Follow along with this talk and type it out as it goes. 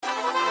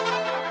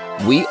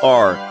We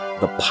are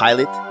the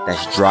pilot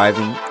that's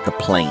driving the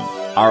plane,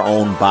 our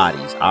own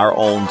bodies, our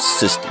own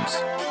systems,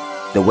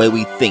 the way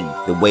we think,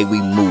 the way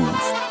we move,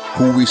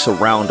 who we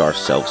surround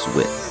ourselves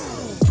with.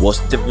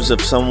 What's the difference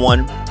of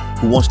someone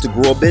who wants to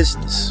grow a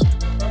business?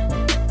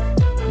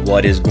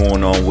 What is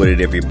going on with it,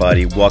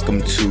 everybody?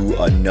 Welcome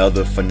to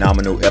another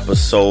phenomenal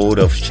episode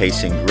of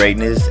Chasing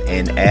Greatness.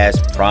 And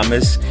as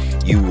promised,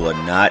 you will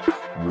not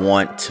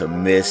want to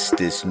miss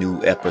this new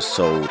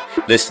episode.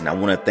 Listen, I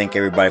want to thank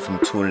everybody for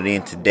tuning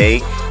in today.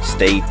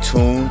 Stay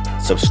tuned,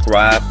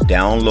 subscribe,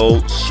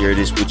 download, share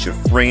this with your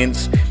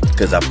friends,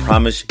 because I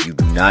promise you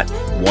do not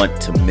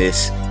want to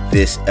miss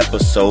this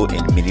episode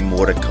and many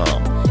more to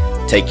come.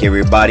 Take care,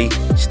 everybody.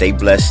 Stay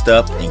blessed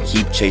up and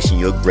keep chasing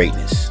your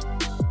greatness.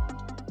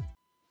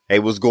 Hey,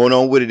 what's going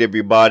on with it,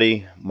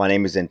 everybody? My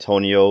name is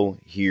Antonio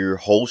here,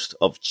 host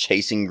of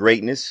Chasing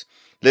Greatness.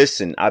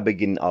 Listen, I've been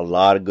getting a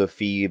lot of good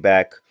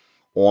feedback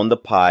on the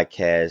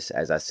podcast,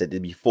 as I said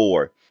it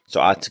before. So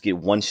I took it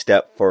one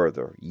step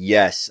further.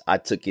 Yes, I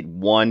took it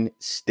one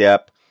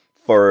step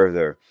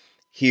further.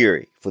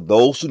 Here, for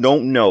those who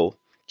don't know,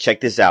 check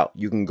this out.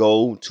 You can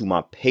go to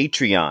my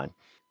Patreon,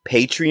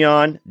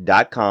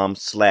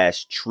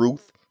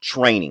 patreon.com/truth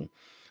training.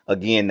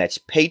 Again, that's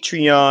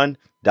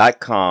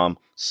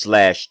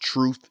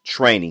patreon.com/truth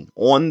training.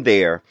 On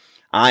there,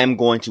 I am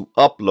going to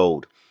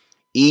upload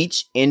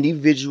each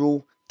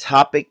individual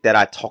topic that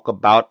I talk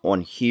about on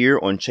here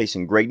on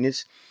Chasing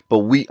Greatness, but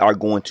we are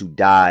going to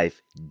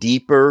dive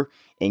deeper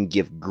and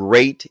give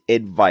great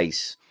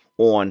advice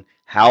on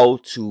how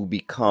to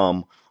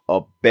become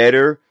a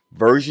better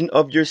version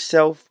of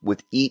yourself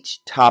with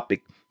each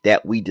topic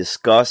that we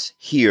discuss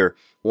here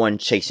on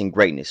Chasing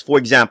Greatness. For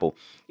example,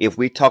 if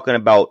we're talking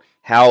about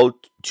how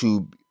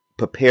to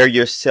prepare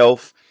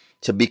yourself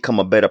to become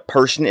a better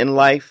person in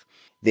life,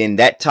 then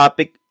that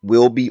topic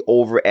will be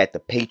over at the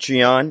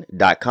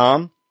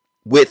patreon.com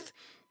with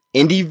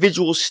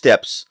individual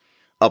steps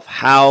of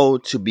how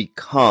to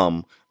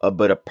become a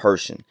better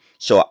person.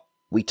 So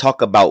we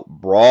talk about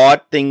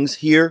broad things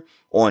here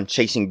on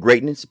Chasing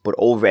Greatness, but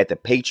over at the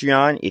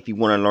Patreon, if you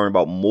want to learn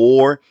about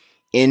more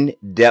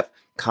in-depth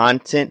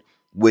content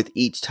with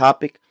each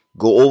topic,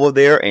 go over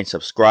there and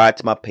subscribe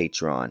to my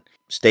Patreon.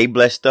 Stay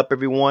blessed up,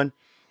 everyone,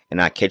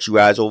 and I'll catch you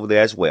guys over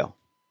there as well.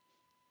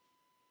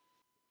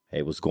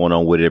 Hey, what's going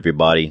on with it,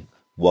 everybody?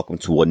 Welcome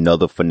to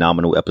another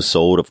phenomenal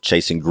episode of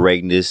Chasing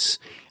Greatness.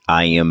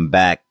 I am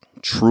back,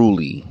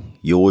 truly,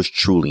 yours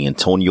truly,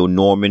 Antonio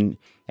Norman,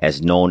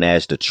 as known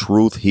as The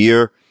Truth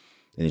here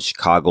in the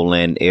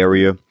Chicagoland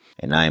area.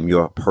 And I am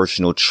your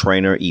personal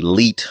trainer,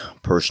 elite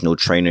personal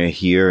trainer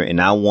here.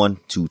 And I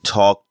want to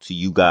talk to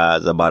you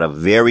guys about a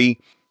very,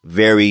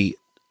 very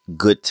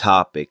good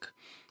topic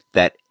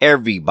that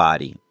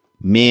everybody,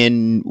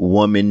 men,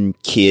 women,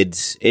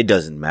 kids, it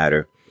doesn't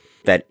matter,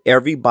 that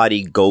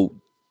everybody go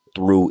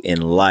through in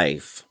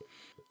life.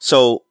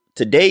 So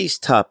today's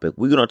topic,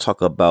 we're going to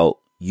talk about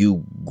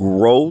you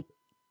grow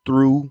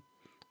through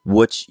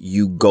what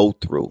you go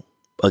through.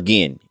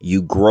 Again,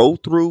 you grow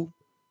through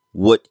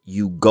what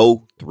you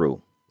go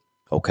through.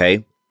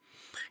 Okay.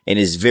 And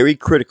it's very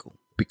critical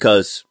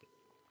because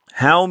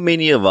how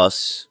many of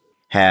us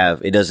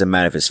have, it doesn't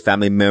matter if it's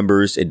family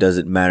members, it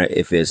doesn't matter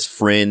if it's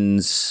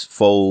friends,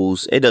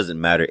 foes, it doesn't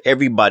matter.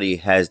 Everybody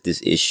has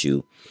this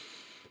issue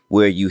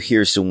where you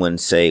hear someone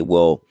say,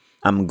 well,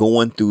 I'm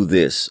going through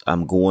this.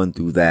 I'm going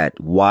through that.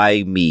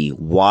 Why me?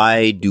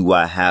 Why do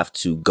I have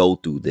to go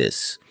through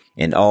this?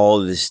 And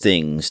all these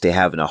things, they're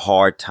having a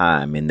hard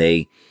time and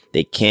they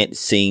can't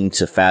seem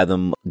to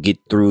fathom, get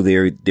through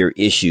their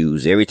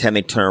issues. Every time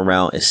they turn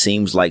around, it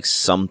seems like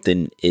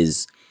something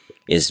is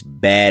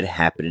bad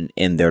happening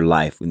in their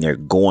life when they're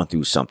going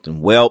through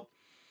something. Well,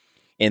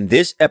 in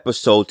this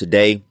episode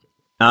today,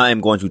 I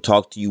am going to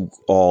talk to you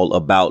all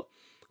about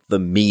the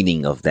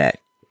meaning of that.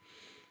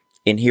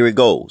 And here it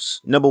goes.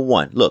 Number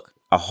one, look,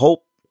 I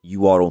hope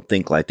you all don't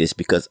think like this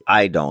because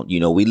I don't. You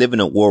know, we live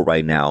in a world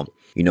right now,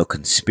 you know,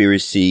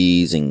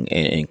 conspiracies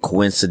and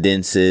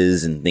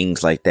coincidences and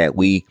things like that.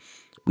 We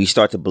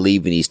start to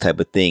believe in these type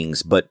of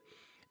things. But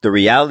the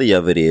reality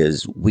of it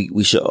is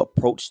we should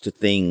approach the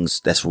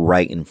things that's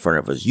right in front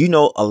of us. You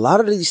know, a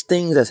lot of these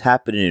things that's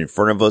happening in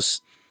front of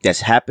us,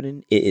 it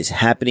is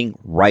happening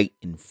right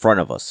in front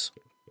of us.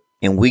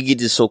 And we get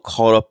just so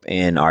caught up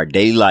in our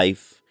daily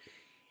life.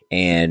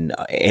 And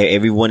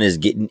everyone is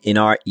getting in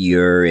our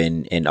ear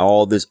and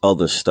all this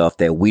other stuff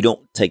that we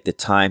don't take the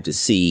time to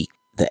see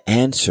the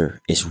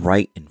answer is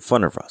right in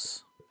front of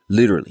us.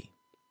 Literally.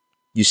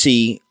 You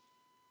see,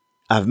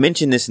 I've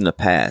mentioned this in the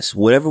past.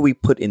 Whatever we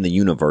put in the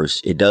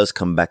universe, it does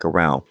come back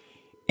around.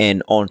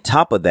 And on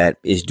top of that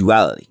is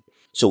duality.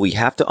 So we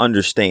have to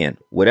understand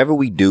whatever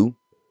we do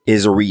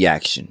is a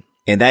reaction.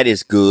 And that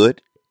is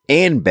good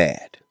and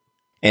bad.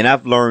 And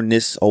I've learned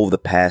this over the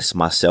past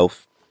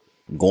myself.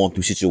 Going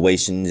through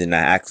situations, and I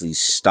actually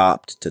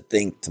stopped to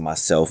think to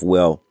myself,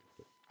 well,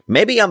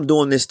 maybe I'm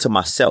doing this to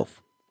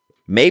myself.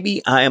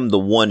 Maybe I am the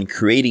one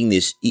creating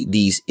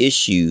these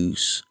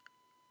issues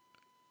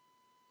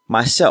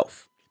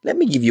myself. Let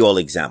me give you all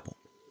an example.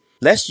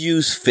 Let's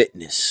use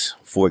fitness,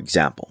 for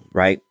example,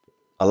 right?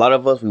 A lot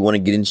of us, we want to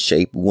get in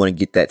shape. We want to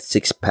get that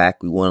six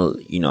pack. We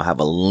want to, have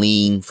a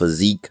lean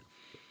physique.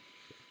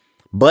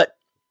 But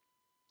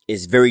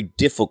it's very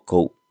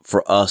difficult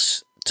for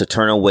us to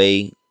turn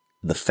away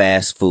the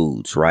fast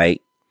foods,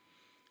 right?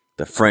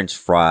 The French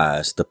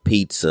fries, the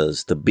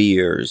pizzas, the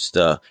beers,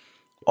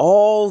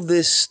 all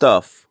this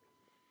stuff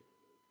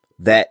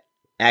that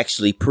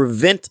actually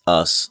prevent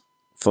us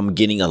from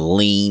getting a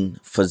lean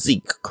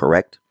physique,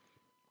 correct?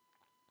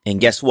 And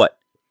guess what?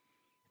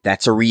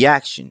 That's a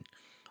reaction.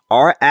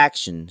 Our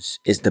actions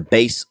is the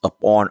base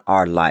upon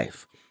our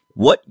life.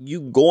 What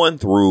you going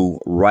through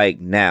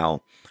right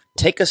now,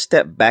 take a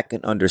step back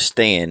and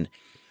understand,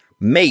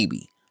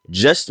 maybe,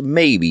 just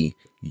maybe,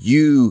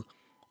 you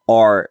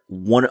are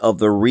one of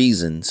the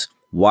reasons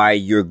why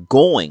you're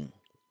going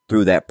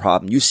through that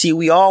problem. You see,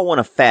 we all want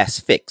a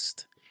fast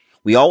fix.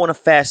 We all want a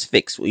fast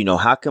fix.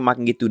 How come I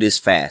can get through this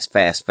fast?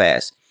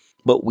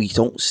 But we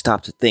don't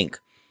stop to think,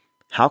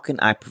 how can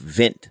I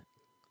prevent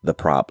the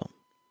problem?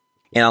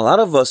 And a lot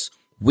of us,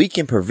 we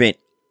can prevent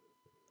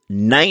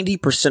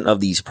 90% of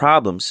these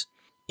problems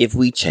if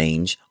we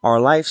change our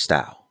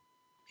lifestyle.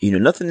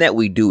 Nothing that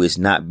we do is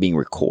not being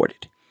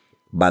recorded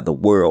by the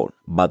world,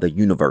 by the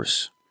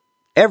universe,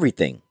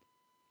 everything.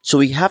 So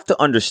we have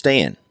to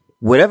understand,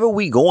 whatever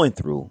we going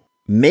through,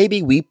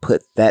 maybe we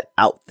put that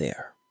out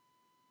there.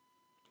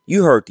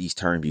 You heard these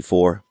terms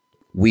before.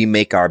 We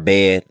make our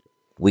bed,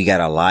 we got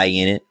to lie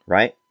in it,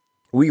 right?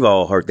 We've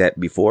all heard that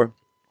before.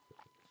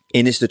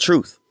 And it's the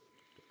truth.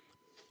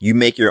 You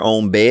make your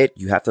own bed,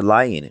 you have to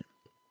lie in it.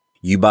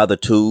 You buy the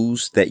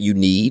tools that you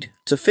need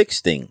to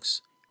fix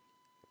things.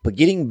 But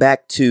getting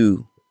back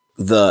to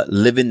the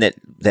living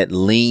that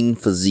lean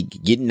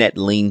physique, getting that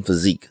lean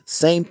physique,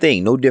 same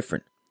thing, no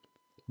different.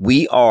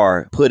 We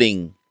are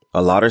putting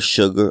a lot of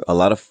sugar, a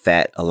lot of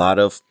fat, a lot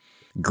of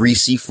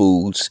greasy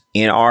foods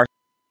in our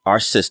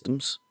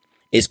systems.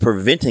 It's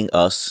preventing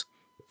us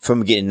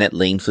from getting that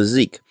lean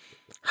physique.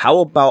 How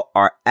about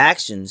our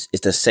actions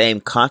is the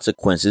same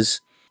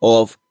consequences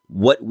of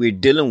what we're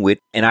dealing with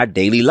in our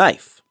daily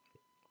life?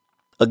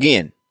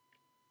 Again,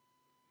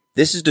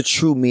 this is the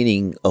true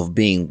meaning of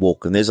being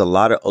woke. And there's a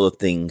lot of other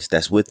things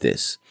that's with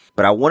this.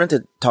 But I wanted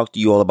to talk to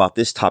you all about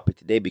this topic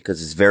today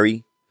because it's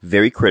very,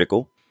 very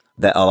critical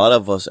that a lot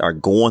of us are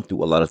going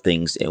through a lot of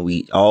things and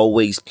we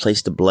always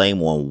place the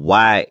blame on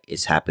why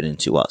it's happening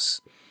to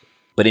us.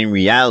 But in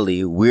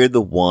reality, we're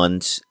the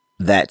ones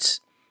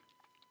that's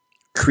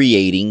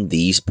creating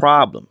these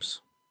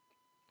problems.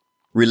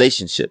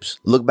 Relationships.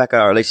 Look back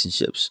at our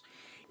relationships.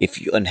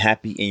 If you're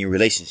unhappy in your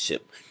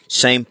relationship,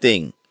 same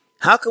thing.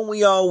 How come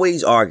we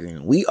always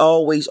arguing? We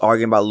always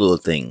arguing about little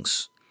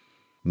things.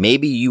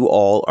 Maybe you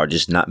all are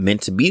just not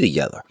meant to be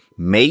together.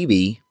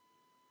 Maybe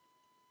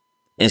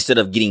instead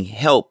of getting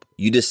help,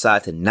 you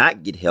decide to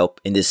not get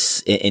help and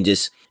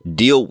just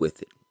deal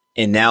with it.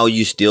 And now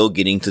you're still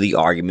getting to the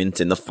arguments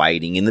and the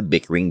fighting and the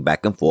bickering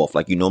back and forth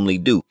like you normally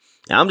do.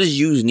 Now, I'm just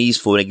using these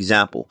for an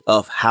example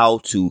of how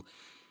to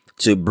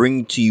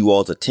bring to you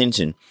all's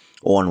attention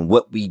on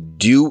what we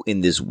do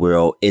in this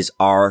world is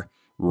our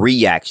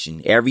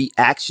reaction. Every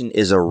action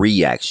is a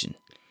reaction.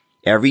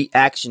 Every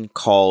action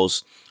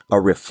calls a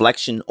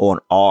reflection on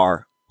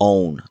our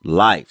own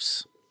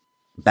lives.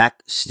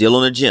 Back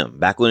on the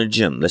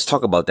gym. Let's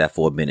talk about that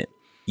for a minute.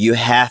 You're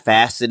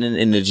half-assed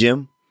in the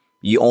gym.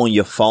 You're on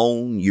your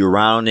phone. You're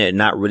around it,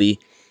 not really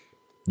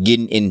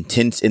getting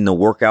intense in the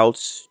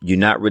workouts. You're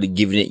not really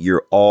giving it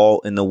your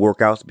all in the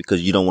workouts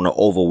because you don't want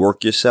to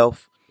overwork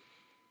yourself.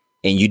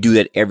 And you do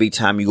that every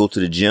time you go to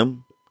the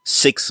gym.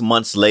 6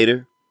 months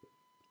later,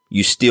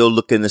 you still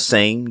looking the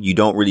same. You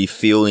don't really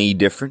feel any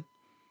different.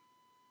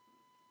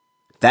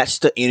 That's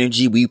the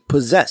energy we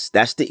possess.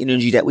 That's the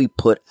energy that we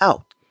put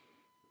out.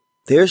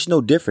 There's no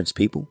difference,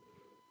 people.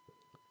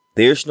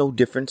 There's no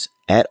difference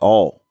at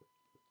all.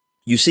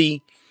 You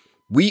see,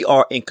 we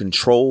are in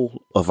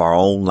control of our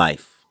own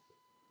life.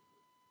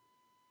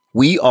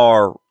 We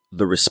are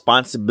the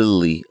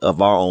responsibility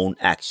of our own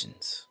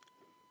actions.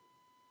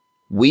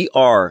 We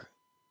are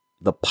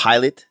the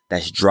pilot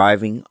that's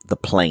driving the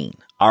plane,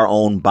 our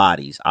own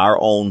bodies, our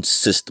own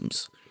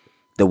systems,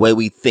 the way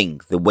we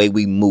think, the way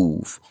we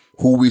move,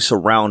 who we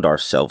surround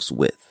ourselves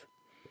with.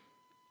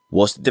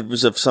 What's the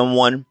difference of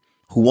someone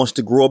who wants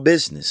to grow a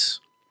business?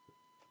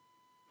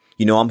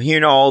 I'm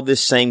hearing all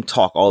this same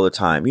talk all the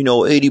time.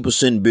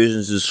 80%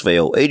 businesses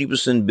fail.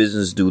 80%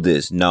 business do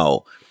this.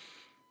 No.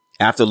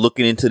 After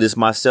looking into this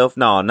myself,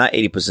 no, not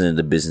 80% of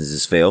the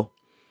businesses fail.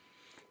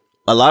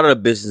 A lot of the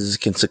businesses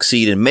can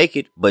succeed and make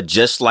it, but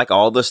just like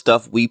all the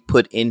stuff we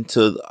put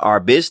into our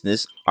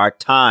business, our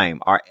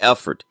time, our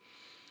effort,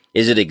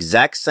 is it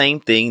exact same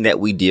thing that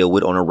we deal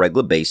with on a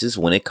regular basis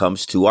when it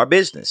comes to our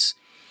business.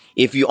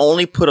 If you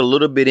only put a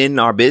little bit in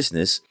our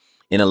business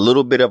and a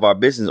little bit of our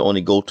business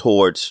only go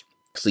towards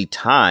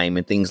time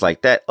and things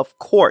like that, of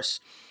course,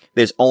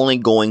 there's only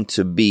going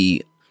to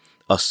be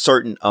a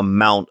certain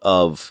amount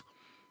of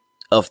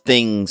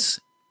things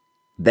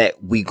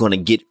that we're going to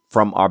get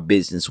from our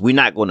business. We're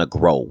not going to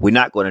grow. We're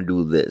not going to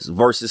do this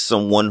versus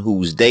someone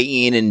who's day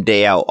in and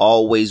day out,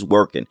 always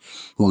working,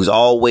 who's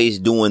always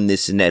doing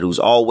this and that, who's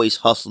always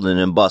hustling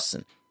and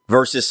busting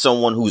versus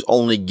someone who's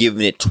only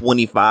giving it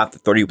 25 to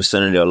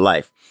 30% of their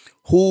life.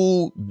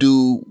 Who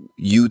do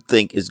you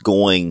think is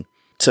going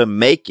to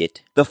make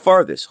it the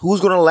furthest?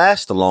 Who's going to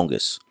last the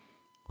longest?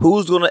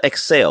 Who's going to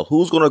excel?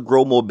 Who's going to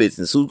grow more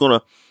business? Who's going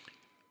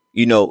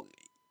to,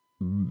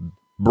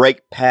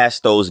 break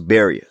past those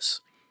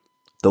barriers?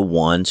 The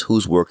ones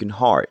who's working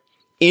hard.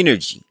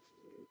 Energy.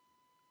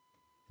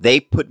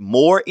 They put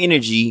more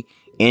energy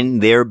in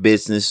their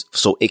business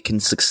so it can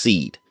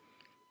succeed.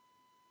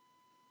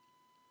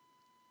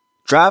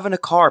 Driving a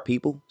car,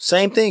 people,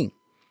 same thing.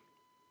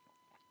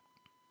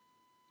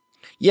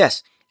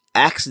 Yes,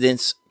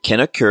 accidents can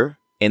occur,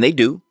 and they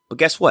do, but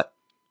guess what?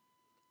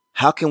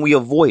 How can we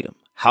avoid them?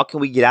 How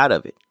can we get out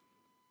of it?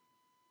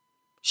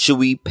 Should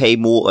we pay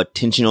more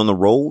attention on the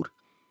road?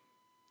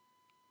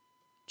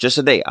 Just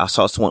today, I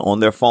saw someone on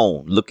their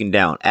phone looking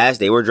down as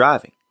they were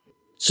driving.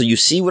 So you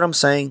see what I'm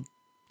saying?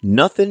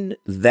 Nothing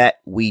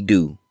that we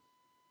do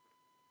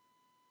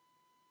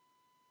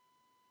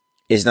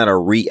is not a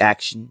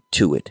reaction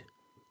to it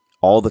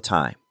all the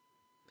time.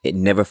 It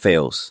never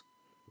fails.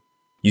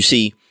 You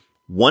see,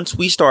 once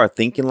we start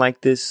thinking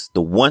like this,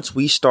 once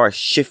we start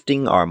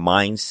shifting our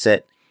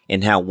mindset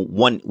and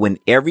when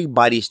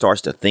everybody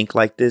starts to think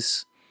like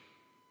this,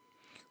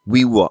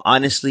 we will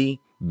honestly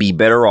be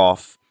better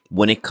off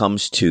when it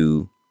comes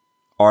to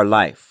our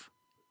life.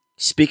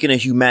 Speaking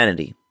of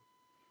humanity,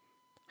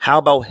 how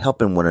about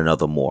helping one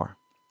another more?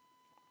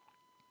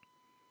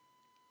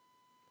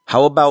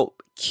 How about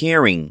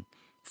caring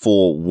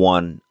for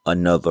one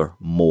another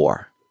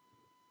more?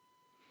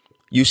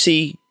 You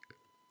see,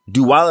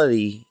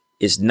 duality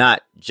is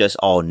not just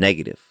all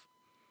negative.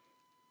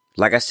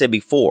 Like I said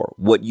before,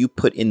 what you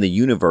put in the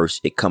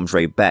universe, it comes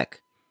right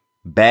back.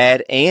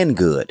 Bad and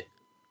good.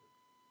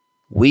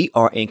 We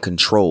are in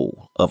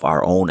control of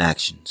our own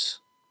actions,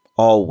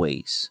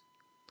 always.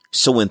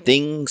 So when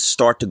things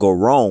start to go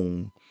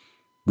wrong,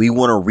 we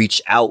want to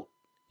reach out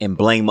and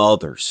blame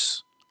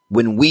others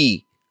when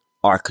we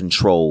are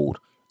controlled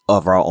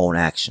of our own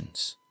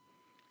actions.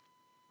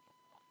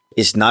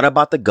 It's not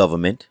about the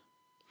government.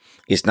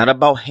 It's not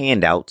about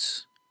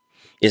handouts.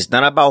 It's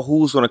not about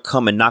who's going to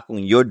come and knock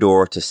on your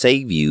door to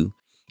save you.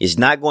 It's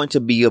not going to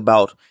be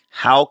about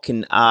how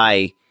can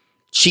I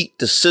cheat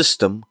the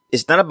system.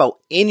 It's not about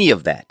any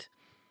of that.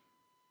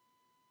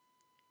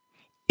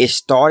 It's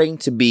starting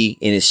to be,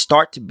 and it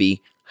start to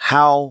be,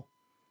 how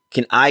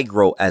can I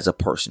grow as a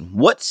person?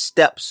 What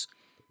steps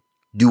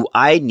do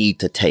I need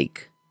to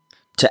take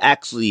to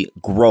actually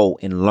grow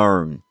and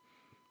learn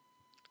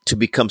to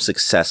become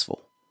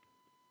successful?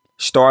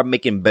 Start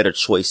making better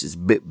choices,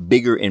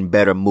 bigger and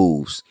better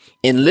moves,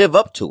 and live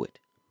up to it.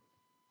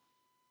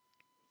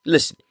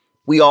 Listen,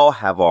 we all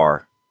have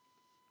our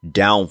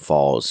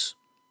downfalls.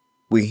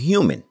 We're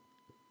human.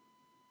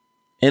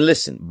 And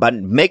listen, but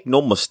make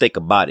no mistake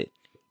about it.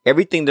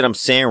 Everything that I'm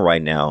saying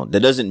right now,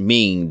 that doesn't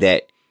mean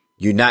that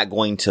you're not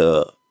going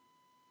to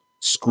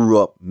screw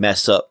up,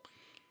 mess up,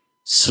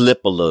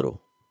 slip a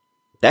little.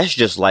 That's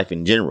just life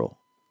in general.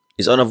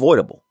 It's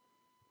unavoidable.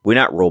 We're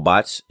not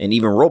robots, and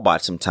even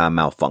robots sometimes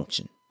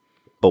malfunction.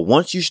 But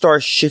once you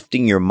start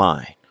shifting your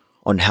mind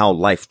on how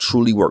life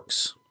truly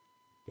works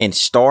and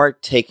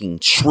start taking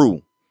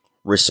true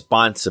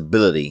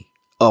responsibility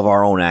of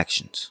our own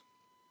actions,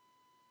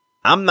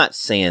 I'm not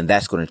saying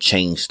that's going to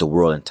change the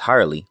world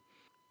entirely.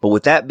 But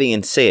with that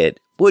being said,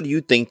 what do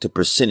you think the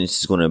percentage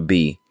is going to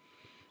be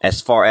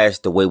as far as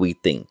the way we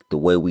think, the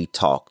way we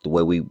talk, the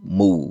way we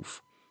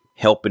move,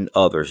 helping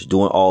others,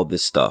 doing all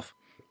this stuff?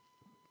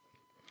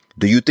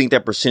 Do you think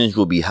that percentage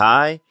will be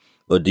high,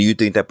 or do you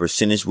think that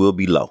percentage will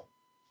be low?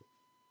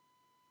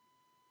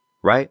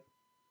 Right?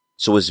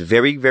 So it's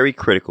very, very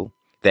critical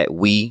that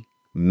we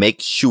make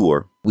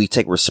sure we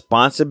take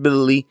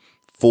responsibility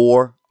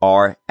for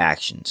our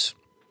actions.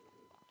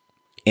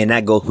 And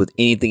that goes with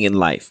anything in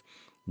life.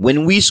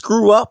 When we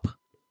screw up,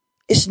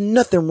 it's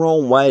nothing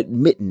wrong with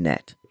admitting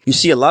that. You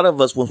see, a lot of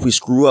us, once we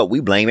screw up, we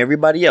blame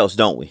everybody else,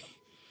 don't we?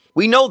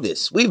 We know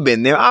this. We've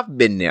been there. I've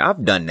been there.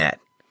 I've done that.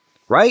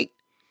 Right?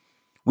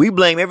 We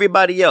blame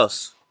everybody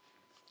else.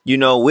 You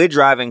know, we're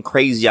driving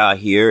crazy out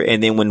here.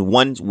 And then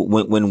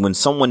when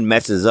someone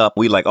messes up,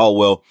 we like, oh,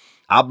 well,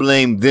 I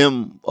blame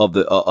them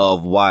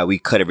of why we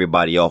cut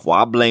everybody off. Well,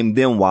 I blame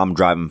them while I'm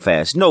driving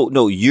fast.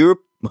 No, your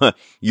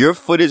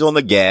foot is on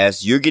the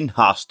gas. You're getting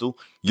hostile.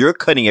 You're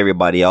cutting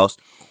everybody else.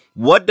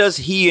 What does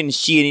he and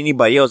she and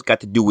anybody else got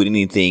to do with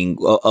anything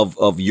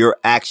of your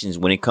actions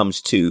when it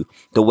comes to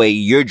the way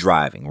you're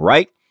driving,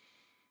 right?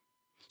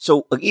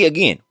 So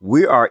again,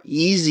 we are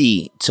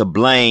easy to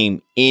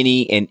blame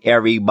any and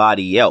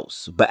everybody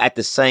else. But at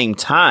the same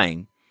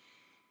time,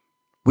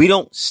 we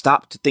don't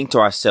stop to think to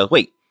ourselves,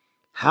 wait,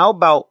 how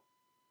about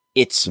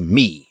it's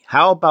me?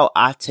 How about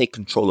I take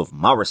control of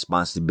my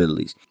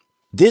responsibilities?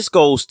 This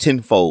goes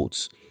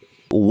tenfold.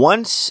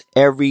 Once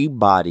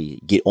everybody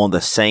get on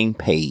the same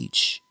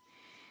page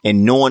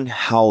and knowing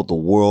how the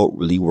world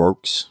really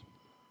works,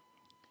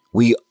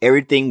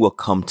 everything will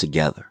come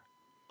together.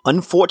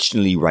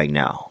 Unfortunately, right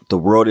now, the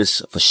world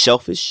is for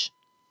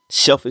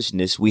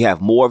selfishness. We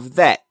have more of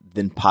that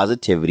than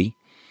positivity.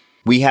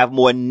 We have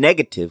more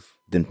negative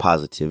than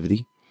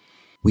positivity.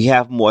 We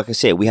have more, like I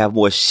said, we have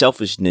more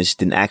selfishness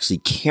than actually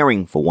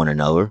caring for one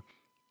another.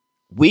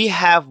 We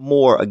have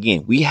more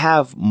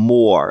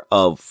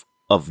of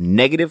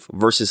negative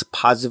versus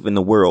positive in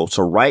the world.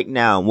 So right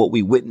now, what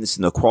we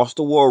witnessing across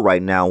the world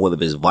right now, whether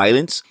it's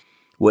violence,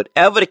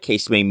 whatever the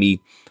case may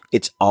be,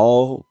 it's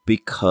all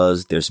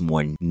because there's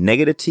more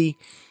negativity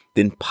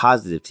than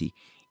positivity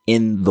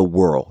in the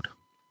world.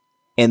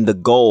 And the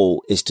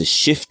goal is to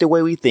shift the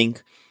way we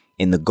think.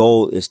 And the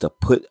goal is to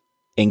put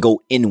and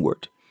go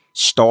inward.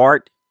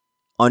 Start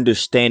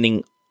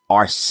understanding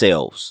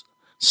ourselves.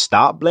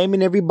 Stop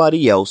blaming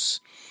everybody else.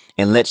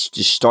 And let's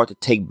just start to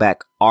take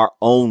back our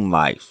own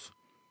life.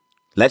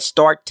 Let's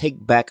start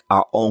take back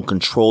our own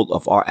control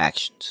of our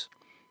actions.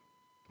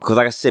 Because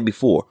like I said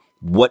before,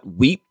 what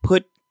we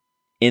put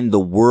in the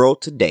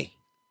world today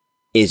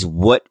is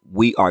what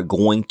we are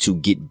going to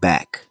get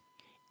back.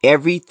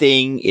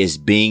 Everything is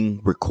being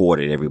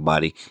recorded,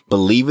 everybody.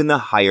 Believe in the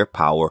higher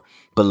power.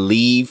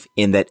 Believe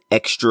in that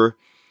extra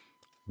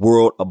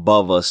world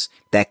above us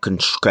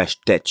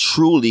that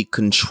truly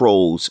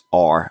controls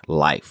our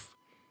life.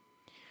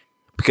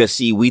 Because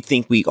see, we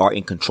think we are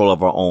in control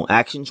of our own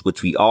actions,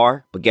 which we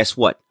are. But guess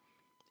what?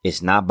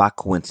 It's not by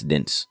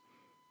coincidence.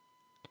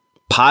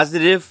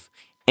 Positive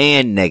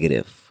and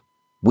negative.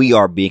 We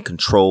are being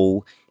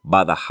controlled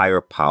by the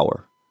higher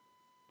power.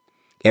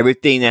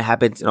 Everything that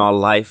happens in our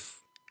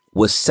life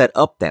was set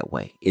up that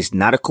way. It's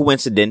not a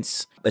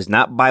coincidence. It's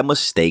not by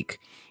mistake.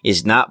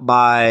 It's not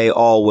by,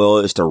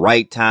 it's the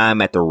right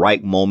time at the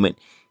right moment.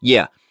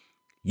 Yeah,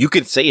 you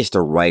could say it's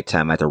the right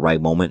time at the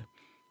right moment,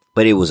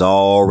 but it was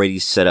already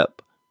set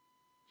up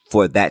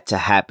for that to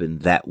happen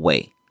that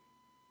way.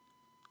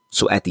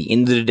 So at the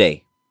end of the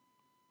day,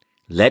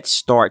 let's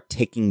start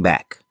taking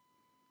back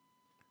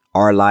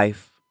our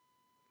life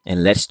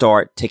and let's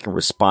start taking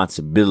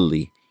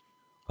responsibility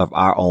of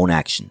our own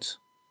actions.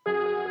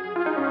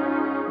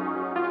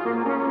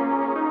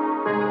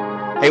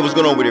 Hey, what's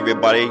going on with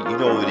everybody? You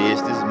know what it is.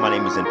 My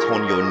name is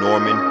Antonio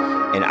Norman,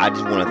 and I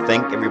just want to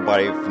thank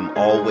everybody from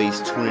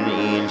always tuning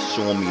in,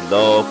 showing me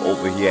love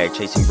over here at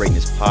Chasing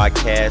Greatness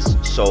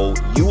Podcast. So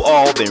you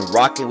all been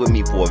rocking with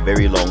me for a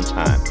very long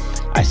time.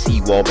 I see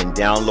you all been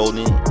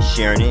downloading,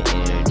 sharing it,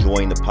 and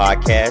enjoying the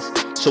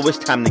podcast. So it's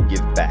time to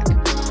give back.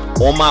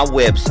 On my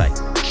website,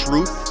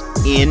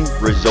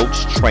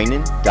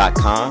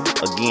 truthinresultstraining.com.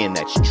 Again,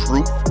 that's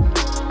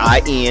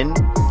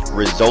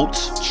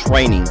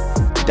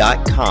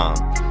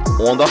truthinresultstraining.com.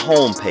 On the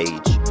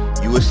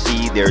homepage, you will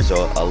see there's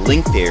a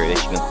link there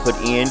that you can put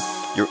in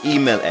your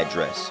email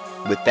address.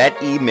 With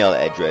that email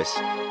address,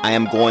 I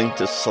am going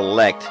to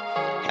select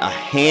a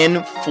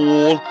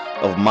handful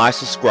of my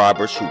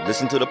subscribers who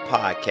listen to the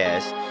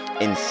podcast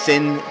and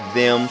send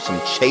them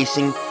some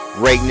Chasing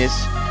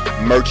Greatness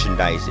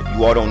merchandise. If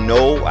you all don't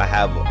know, I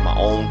have my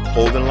own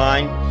clothing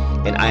line,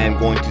 and I am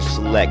going to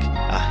select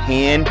a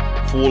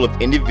handful of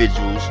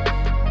individuals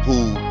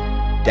who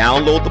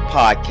download the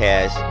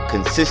podcast,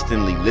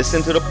 consistently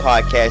listen to the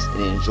podcast,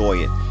 and enjoy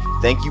it.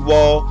 Thank you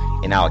all,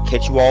 and I'll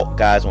catch you all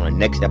guys on the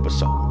next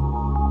episode.